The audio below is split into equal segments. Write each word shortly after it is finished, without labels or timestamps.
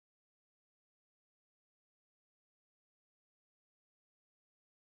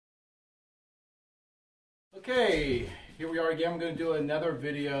Okay, here we are again. I'm going to do another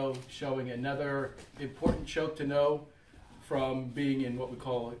video showing another important choke to know from being in what we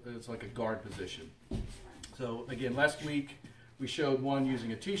call, it's like a guard position. So again, last week we showed one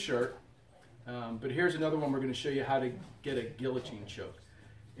using a t-shirt, but here's another one. We're going to show you how to get a guillotine choke.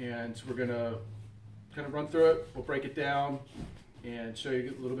 And we're going to kind of run through it. We'll break it down and show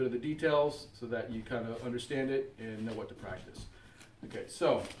you a little bit of the details so that you kind of understand it and know what to practice. Okay,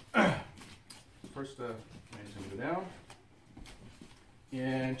 so first, Mandy's going to go down.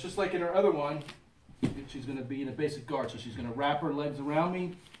 And just like in her other one, she's going to be in a basic guard. So she's going to wrap her legs around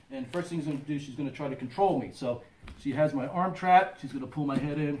me. And first thing she's going to do, she's going to try to control me. So she has my arm trapped. She's going to pull my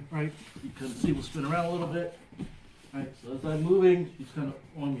head in, right? You can see we'll spin around a little bit. Right, so as I'm moving, she's kind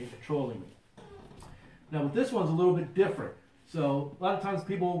of on me, controlling me. Now with this one's a little bit different. So a lot of times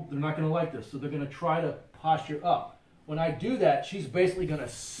people, they're not going to like this. So they're going to try to posture up. When I do that, she's basically going to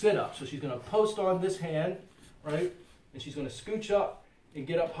sit up. So she's going to post on this hand, right? And she's going to scooch up and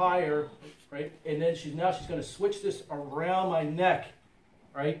get up higher, right? And then she's going to switch this around my neck,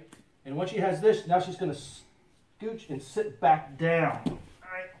 right? And once she has this, now she's going to scooch and sit back down. All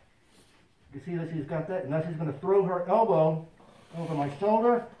right? You see that she's got that? And now she's going to throw her elbow over my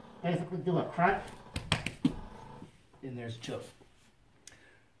shoulder, basically do a crack. And there's a choke.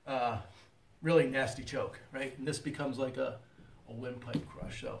 Really nasty choke, right? And this becomes like a windpipe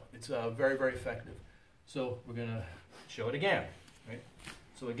crush. So it's very, very effective. So we're going to show it again, right?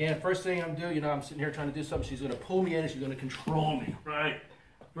 So again, first thing I'm doing, I'm sitting here trying to do something. She's going to pull me in and she's going to control me, right?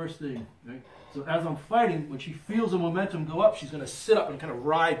 First thing, right? So as I'm fighting, when she feels the momentum go up, she's going to sit up and kind of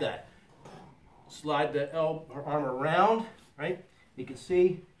ride that. Slide her arm around, right? You can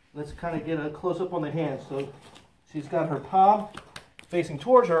see, let's kind of get a close-up on the hand. So she's got her palm facing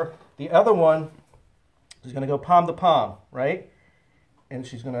towards her. The other one is going to go palm to palm, right? And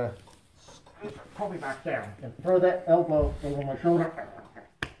she's going to pull me back down and throw that elbow over my shoulder.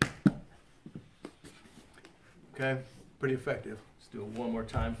 Okay, pretty effective. Let's do it one more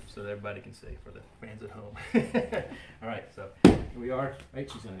time so that everybody can see for the fans at home. All right, so here we are. Right,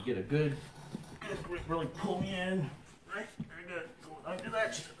 she's going to get a good grip, really pull me in. Right, very good. So when I do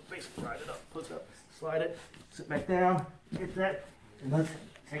that, she's going to basically ride it up, push up, slide it, sit back down, get that, and let's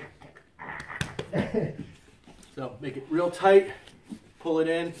take it. So make it real tight, pull it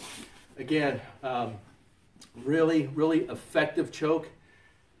in. Again, really, really effective choke,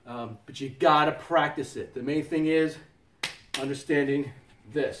 but you gotta practice it. The main thing is understanding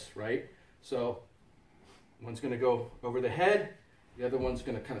this, right? So one's gonna go over the head, the other one's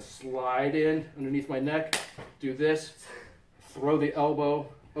gonna kind of slide in underneath my neck, do this, throw the elbow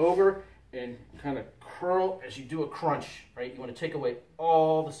over, and kind of curl as you do a crunch, right? You want to take away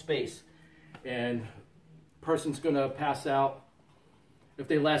all the space. And person's going to pass out. If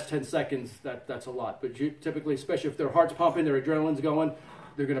they last 10 seconds, that's a lot. But you typically, especially if their heart's pumping, their adrenaline's going,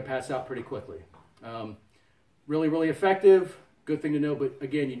 they're going to pass out pretty quickly. Really, really effective. Good thing to know, but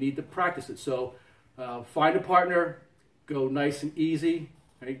again, you need to practice it. So find a partner, go nice and easy.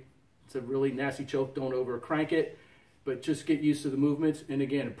 Right? It's a really nasty choke. Don't over crank it, but just get used to the movements. And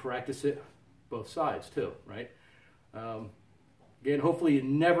again, practice it both sides too, right? Again, hopefully you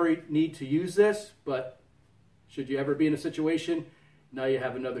never need to use this, but should you ever be in a situation, now you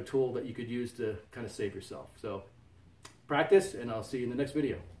have another tool that you could use to kind of save yourself. So practice, and I'll see you in the next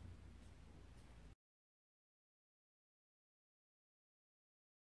video.